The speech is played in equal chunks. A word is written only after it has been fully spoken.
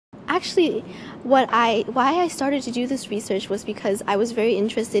Actually, why I started to do this research was because I was very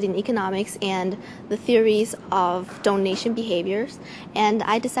interested in economics and the theories of donation behaviors, and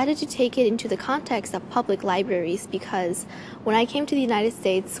I decided to take it into the context of public libraries because when I came to the United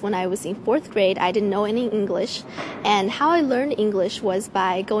States when I was in 4th grade, I didn't know any English, and how I learned English was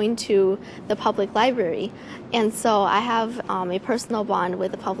by going to the public library. And so I have a personal bond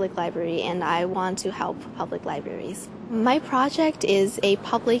with the public library, and I want to help public libraries. My project is a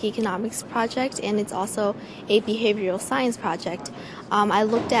public economics project, and it's also a behavioral science project. I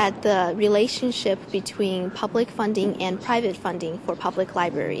looked at the relationship between public funding and private funding for public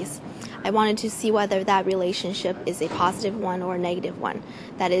libraries. I wanted to see whether that relationship is a positive one or a negative one.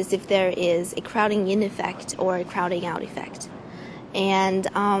 That is, if there is a crowding in effect or a crowding out effect. And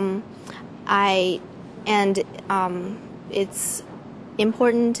it's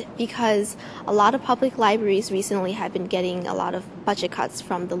important because a lot of public libraries recently have been getting a lot of budget cuts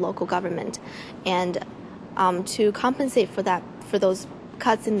from the local government, and to compensate for those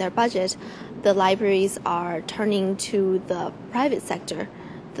cuts in their budget, the libraries are turning to the private sector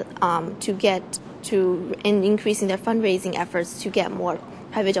in increasing their fundraising efforts to get more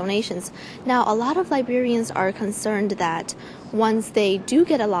private donations. Now, a lot of librarians are concerned that once they do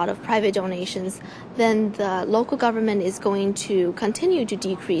get a lot of private donations, then the local government is going to continue to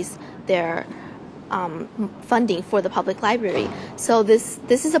decrease their funding for the public library. So this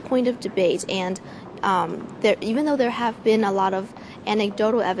is a point of debate, and even though there have been a lot of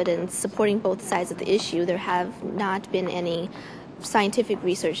anecdotal evidence supporting both sides of the issue, there have not been any scientific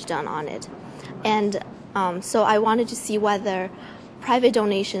research done on it. And so I wanted to see whether private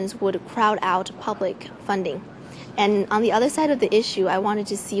donations would crowd out public funding. And on the other side of the issue, I wanted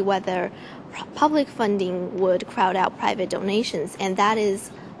to see whether public funding would crowd out private donations, and that is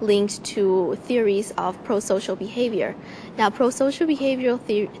linked to theories of pro-social behavior. Now, pro-social behavioral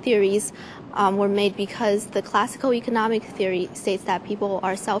theories were made because the classical economic theory states that people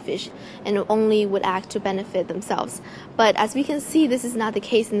are selfish and only would act to benefit themselves. But as we can see, this is not the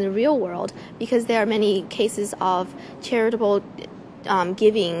case in the real world because there are many cases of charitable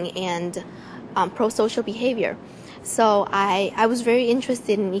giving and pro-social behavior. So I was very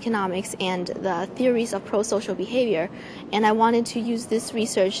interested in economics and the theories of pro-social behavior, and I wanted to use this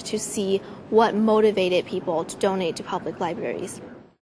research to see what motivated people to donate to public libraries.